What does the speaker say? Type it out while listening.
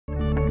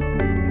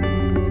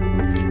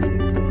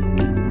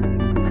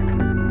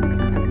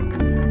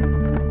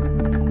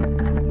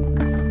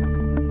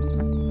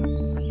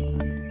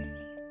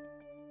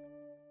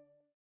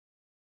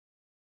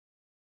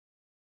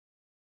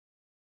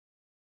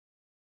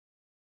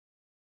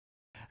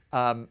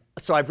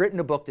So I've written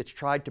a book that's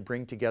tried to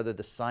bring together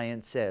the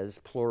sciences,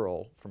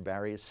 plural, from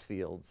various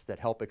fields that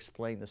help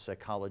explain the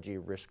psychology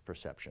of risk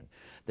perception.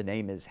 The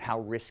name is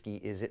How Risky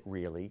Is It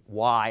Really?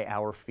 Why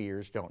Our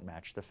Fears Don't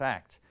Match the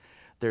Facts.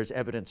 There's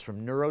evidence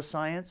from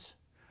neuroscience,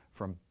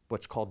 from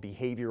what's called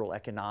behavioral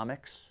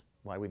economics,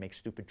 why we make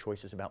stupid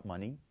choices about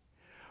money,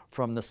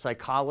 from the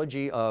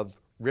psychology of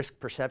risk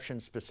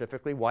perception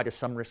specifically, why do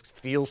some risks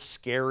feel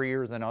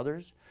scarier than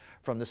others,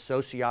 from the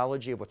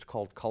sociology of what's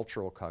called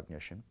cultural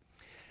cognition.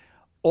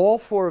 All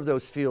four of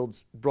those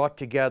fields brought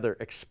together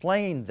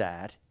explain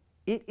that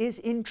it is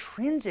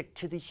intrinsic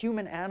to the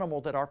human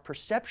animal that our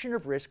perception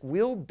of risk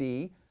will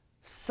be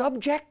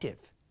subjective.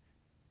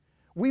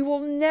 We will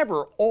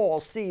never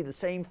all see the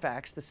same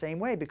facts the same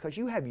way because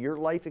you have your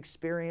life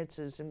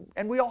experiences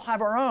and we all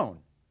have our own,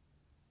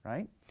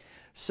 right?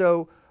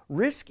 So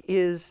risk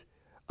is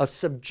a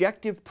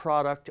subjective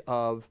product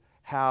of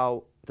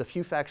how the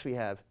few facts we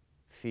have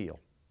feel.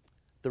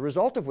 The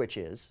result of which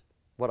is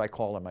what I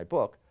call in my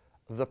book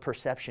the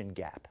perception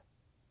gap.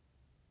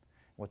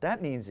 What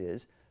that means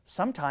is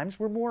sometimes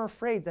we're more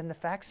afraid than the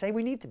facts say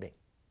we need to be.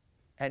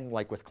 And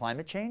like with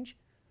climate change,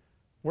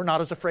 we're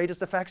not as afraid as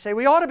the facts say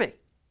we ought to be.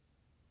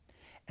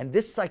 And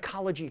this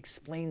psychology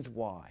explains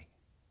why.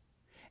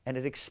 And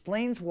it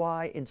explains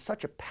why in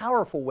such a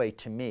powerful way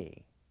to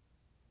me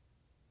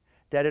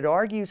that it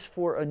argues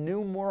for a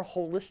new, more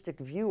holistic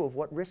view of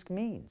what risk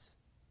means.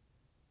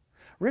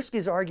 Risk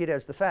is argued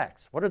as the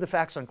facts. What are the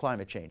facts on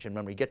climate change? And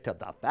when we get to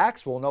the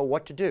facts, we'll know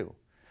what to do.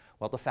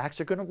 Well, the facts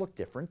are going to look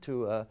different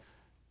to a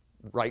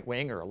right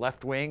wing or a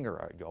left wing or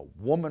a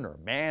woman or a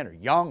man or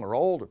young or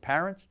old or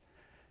parents.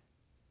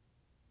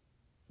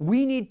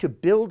 We need to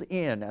build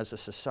in as a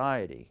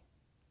society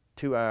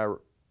to our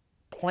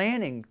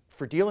planning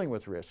for dealing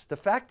with risk the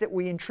fact that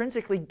we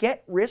intrinsically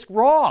get risk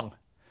wrong.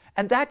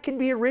 And that can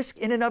be a risk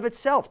in and of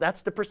itself.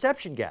 That's the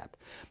perception gap.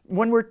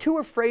 When we're too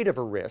afraid of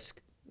a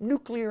risk,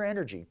 nuclear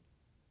energy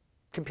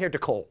compared to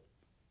coal,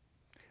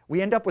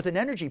 we end up with an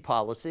energy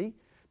policy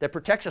that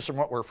protects us from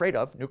what we're afraid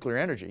of, nuclear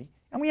energy,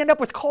 and we end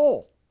up with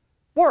coal.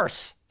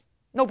 Worse.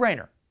 No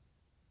brainer.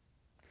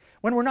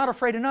 When we're not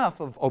afraid enough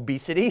of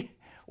obesity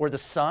or the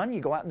sun, you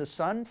go out in the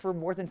sun for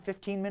more than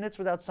 15 minutes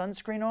without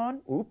sunscreen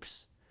on,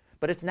 oops.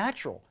 But it's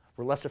natural.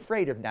 We're less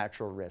afraid of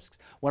natural risks.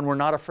 When we're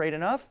not afraid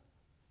enough,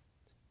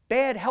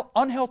 bad,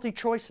 unhealthy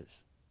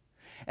choices.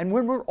 And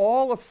when we're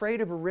all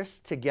afraid of a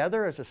risk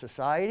together as a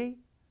society,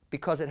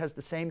 because it has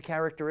the same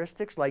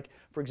characteristics, like,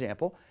 for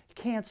example,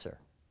 cancer.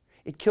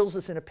 It kills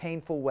us in a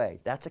painful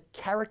way. That's a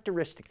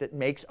characteristic that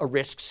makes a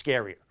risk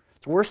scarier.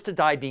 It's worse to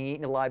die being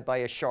eaten alive by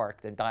a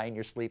shark than die in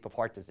your sleep of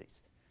heart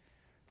disease.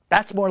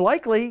 That's more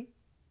likely.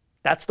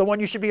 That's the one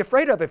you should be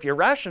afraid of if you're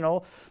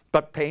rational,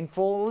 but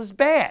painful is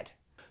bad.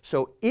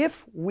 So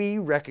if we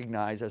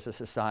recognize as a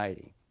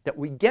society that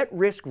we get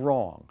risk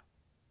wrong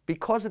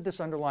because of this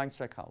underlying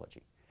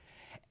psychology,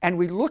 and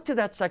we look to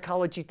that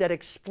psychology that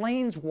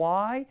explains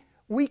why,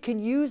 we can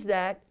use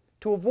that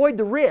to avoid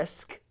the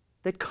risk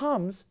that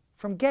comes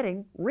from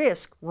getting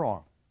risk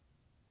wrong.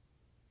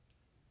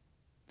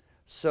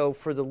 So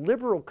for the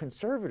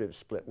liberal-conservative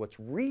split, what's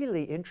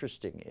really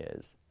interesting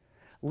is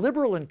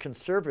liberal and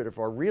conservative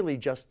are really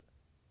just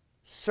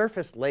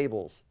surface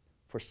labels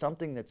for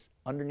something that's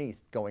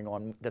underneath going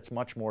on that's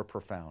much more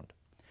profound.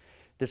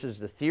 This is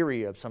the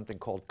theory of something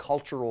called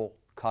cultural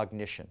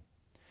cognition.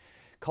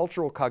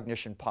 Cultural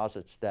cognition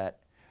posits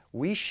that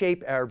we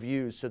shape our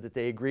views so that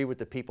they agree with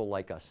the people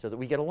like us, so that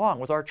we get along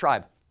with our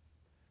tribe.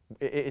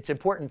 It's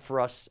important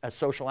for us as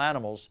social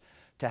animals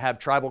to have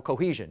tribal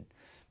cohesion.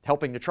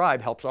 Helping the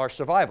tribe helps our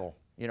survival.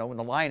 You know, when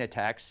the lion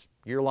attacks,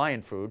 you're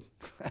lion food.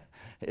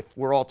 If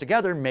we're all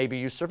together, maybe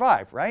you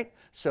survive, right?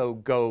 So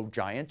go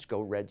Giants,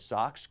 go Red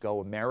Sox, go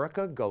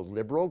America, go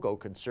liberal, go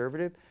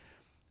conservative.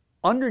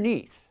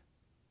 Underneath,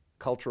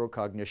 cultural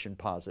cognition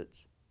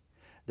posits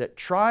that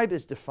tribe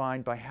is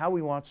defined by how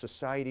we want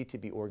society to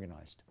be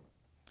organized.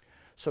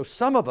 So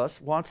some of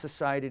us want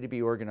society to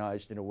be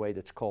organized in a way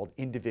that's called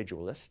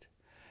individualist.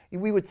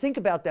 We would think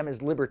about them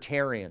as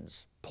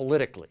libertarians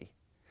politically,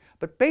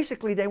 but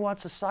basically they want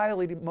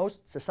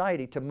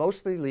society to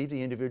mostly leave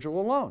the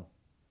individual alone.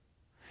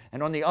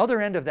 And on the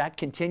other end of that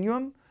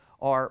continuum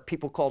are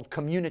people called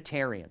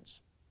communitarians.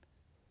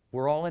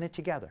 We're all in it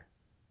together.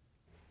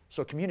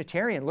 So a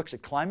communitarian looks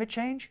at climate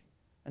change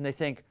and they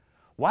think,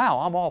 wow,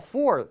 I'm all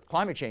for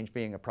climate change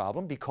being a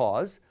problem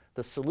because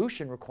the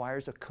solution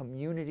requires a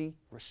community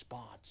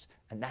response.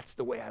 And that's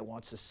the way I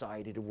want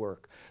society to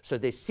work. So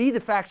they see the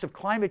facts of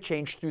climate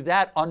change through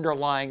that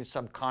underlying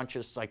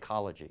subconscious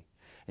psychology.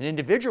 An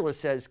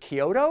individualist says,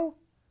 Kyoto,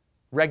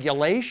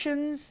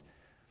 regulations,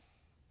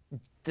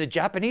 the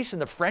Japanese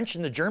and the French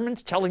and the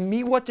Germans telling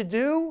me what to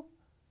do?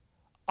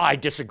 I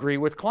disagree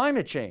with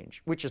climate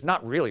change, which is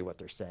not really what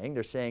they're saying.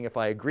 They're saying if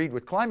I agreed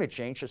with climate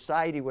change,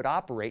 society would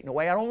operate in a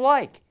way I don't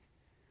like.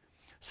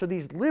 So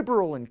these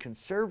liberal and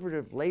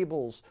conservative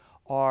labels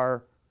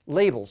are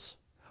labels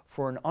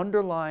for an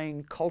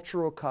underlying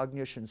cultural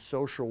cognition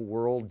social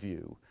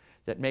worldview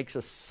that makes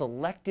us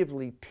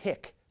selectively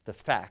pick the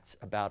facts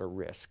about a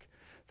risk,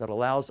 that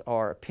allows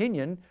our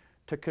opinion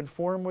to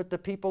conform with the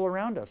people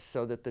around us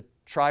so that the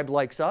tribe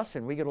likes us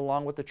and we get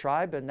along with the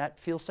tribe, and that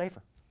feels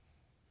safer.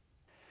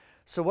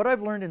 So what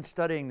I've learned in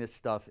studying this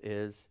stuff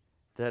is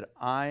that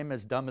I'm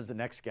as dumb as the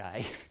next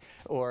guy,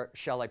 or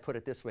shall I put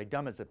it this way,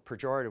 dumb is a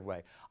pejorative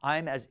way.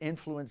 I'm as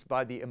influenced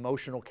by the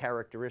emotional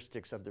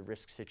characteristics of the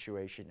risk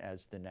situation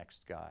as the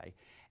next guy.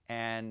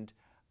 And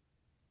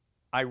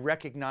I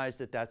recognize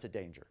that that's a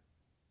danger.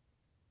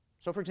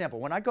 So for example,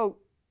 when I go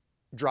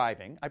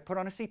driving, I put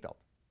on a seatbelt.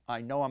 I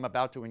know I'm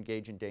about to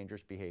engage in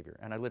dangerous behavior,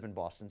 and I live in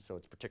Boston, so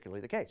it's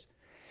particularly the case.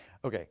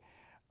 Okay,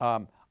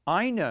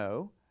 I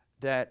know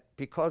that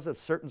because of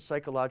certain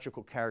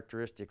psychological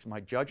characteristics, my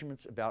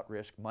judgments about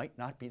risk might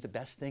not be the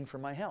best thing for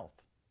my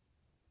health.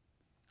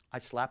 I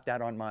slap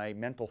that on my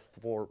mental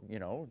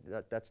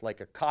that's like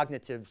a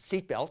cognitive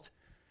seatbelt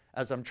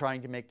as I'm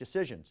trying to make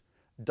decisions.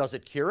 Does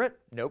it cure it?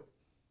 Nope,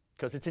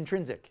 because it's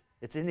intrinsic.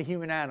 It's in the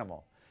human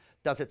animal.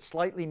 Does it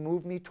slightly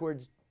move me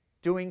towards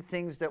doing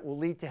things that will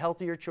lead to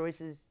healthier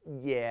choices?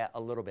 Yeah, a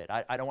little bit.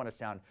 I don't want to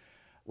sound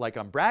like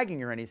I'm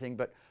bragging or anything,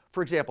 but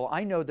for example,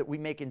 I know that we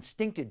make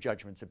instinctive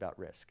judgments about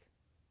risk.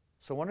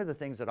 So one of the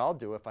things that I'll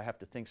do if I have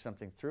to think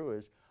something through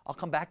is I'll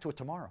come back to it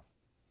tomorrow.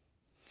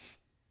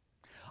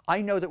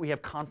 I know that we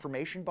have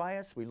confirmation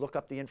bias. We look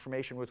up the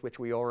information with which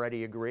we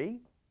already agree.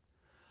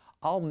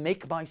 I'll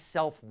make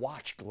myself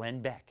watch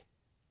Glenn Beck.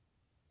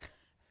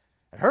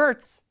 It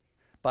hurts,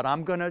 but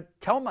I'm going to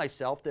tell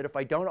myself that if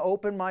I don't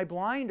open my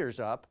blinders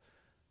up,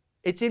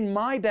 it's in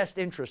my best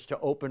interest to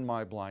open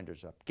my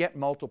blinders up, get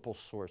multiple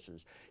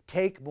sources,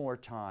 take more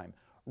time,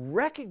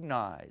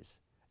 recognize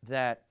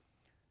that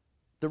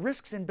the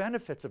risks and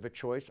benefits of a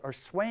choice are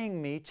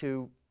swaying me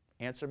to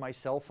answer my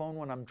cell phone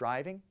when I'm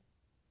driving,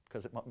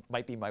 because it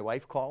might be my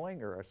wife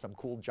calling or some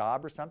cool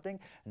job or something,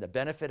 and the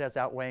benefit is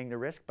outweighing the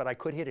risk, but I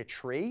could hit a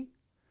tree.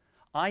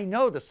 I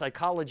know the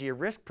psychology of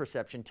risk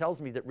perception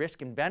tells me that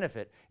risk and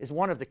benefit is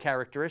one of the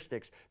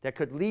characteristics that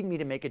could lead me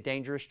to make a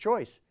dangerous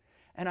choice.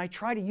 And I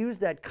try to use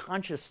that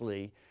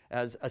consciously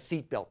as a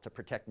seatbelt to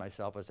protect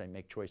myself as I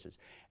make choices.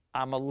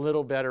 I'm a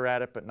little better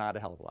at it, but not a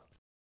hell of a lot.